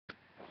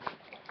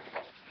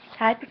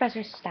Hi,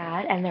 Professor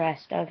Stott and the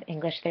rest of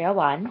English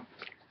 301.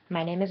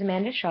 My name is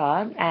Amanda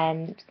Shaw,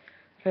 and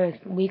for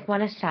week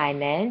one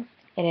assignment,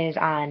 it is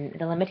on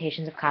the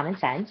limitations of common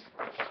sense.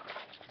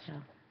 So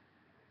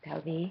that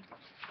would be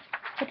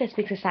what this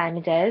week's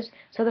assignment is.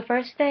 So the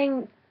first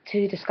thing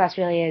to discuss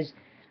really is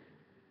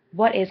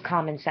what is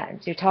common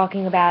sense? You're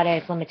talking about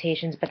its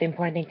limitations, but the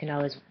important thing to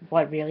know is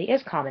what really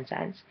is common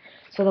sense.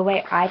 So the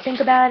way I think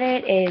about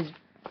it is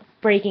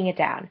breaking it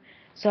down.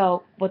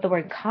 So what the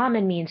word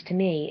common means to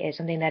me is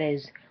something that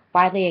is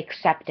widely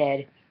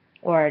accepted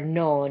or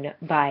known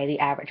by the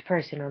average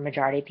person or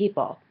majority of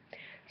people.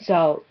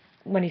 So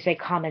when you say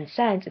common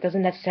sense, it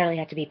doesn't necessarily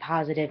have to be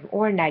positive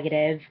or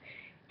negative.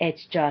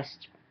 It's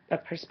just a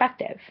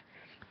perspective.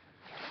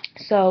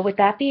 So with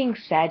that being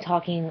said,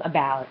 talking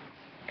about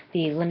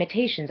the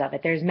limitations of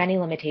it. There's many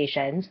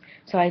limitations,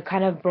 so I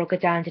kind of broke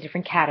it down into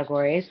different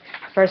categories.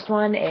 First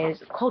one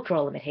is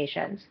cultural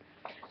limitations.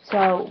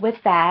 So with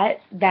that,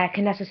 that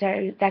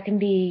can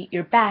be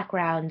your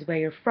background, where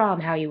you're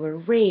from, how you were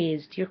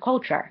raised, your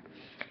culture.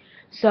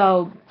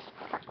 So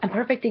a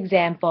perfect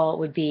example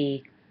would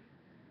be,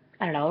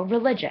 I don't know,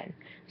 religion.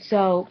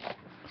 So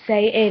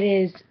say it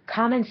is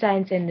common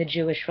sense in the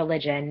Jewish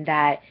religion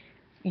that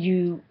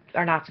you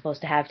are not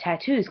supposed to have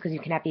tattoos because you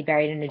cannot be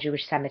buried in a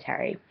Jewish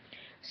cemetery.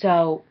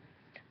 So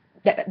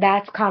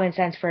that's common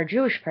sense for a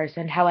Jewish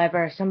person.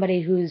 However,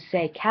 somebody who's,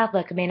 say,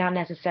 Catholic may not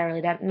necessarily,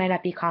 that may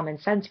not be common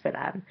sense for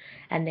them,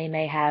 and they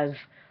may have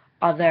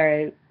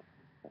other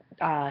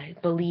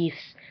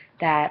beliefs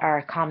that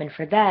are common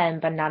for them,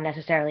 but not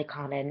necessarily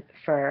common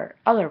for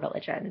other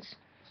religions.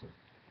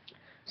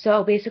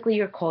 So basically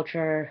your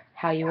culture,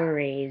 how you were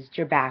raised,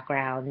 your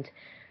background,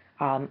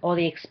 all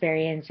the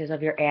experiences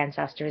of your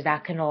ancestors,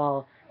 that can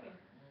all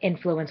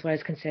influence what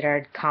is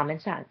considered common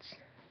sense.